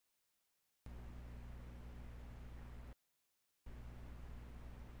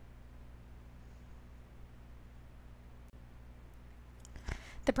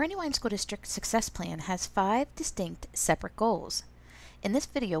The Brandywine School District Success Plan has 5 distinct separate goals. In this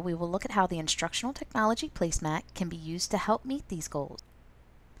video, we will look at how the Instructional Technology Placemat can be used to help meet these goals.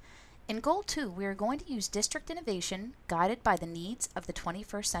 In Goal 2, we are going to use district innovation guided by the needs of the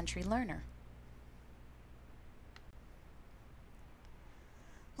 21st century learner.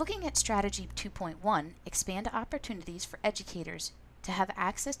 Looking at Strategy 2.1, expand opportunities for educators to have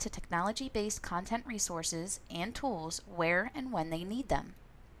access to technology-based content resources and tools where and when they need them.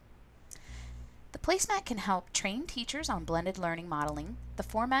 The Placemat can help train teachers on blended learning modeling, the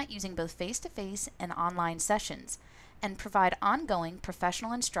format using both face-to-face and online sessions, and provide ongoing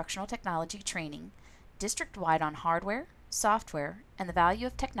professional instructional technology training, district-wide on hardware, software, and the value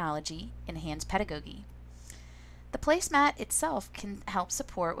of technology in enhanced pedagogy. The Placemat itself can help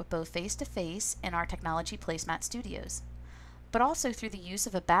support with both face-to-face and our technology Placemat studios, but also through the use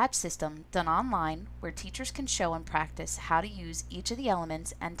of a badge system done online where teachers can show and practice how to use each of the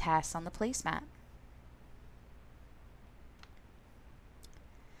elements and tasks on the Placemat.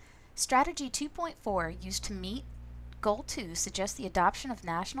 Strategy 2.4, used to meet Goal 2, suggests the adoption of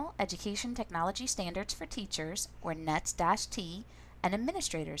National Education Technology Standards for Teachers, or NETS-T, and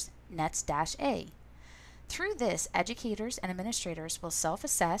administrators, NETS-A. Through this, educators and administrators will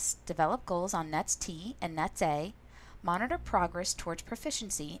self-assess, develop goals on NETS-T and NETS-A, monitor progress towards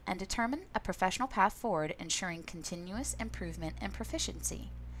proficiency, and determine a professional path forward, ensuring continuous improvement and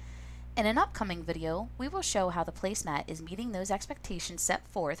proficiency. In an upcoming video, we will show how the Placemat is meeting those expectations set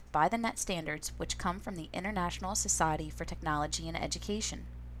forth by the NET standards, which come from the International Society for Technology and Education.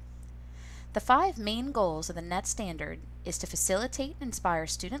 The 5 main goals of the NET standard is to facilitate and inspire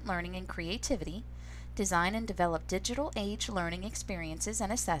student learning and creativity, design and develop digital age learning experiences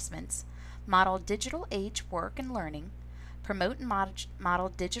and assessments, model digital age work and learning, promote and model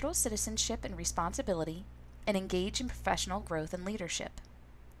digital citizenship and responsibility, and engage in professional growth and leadership.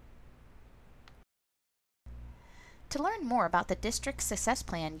 To learn more about the District Success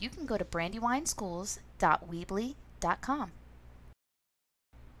Plan, you can go to brandywineschools.weebly.com.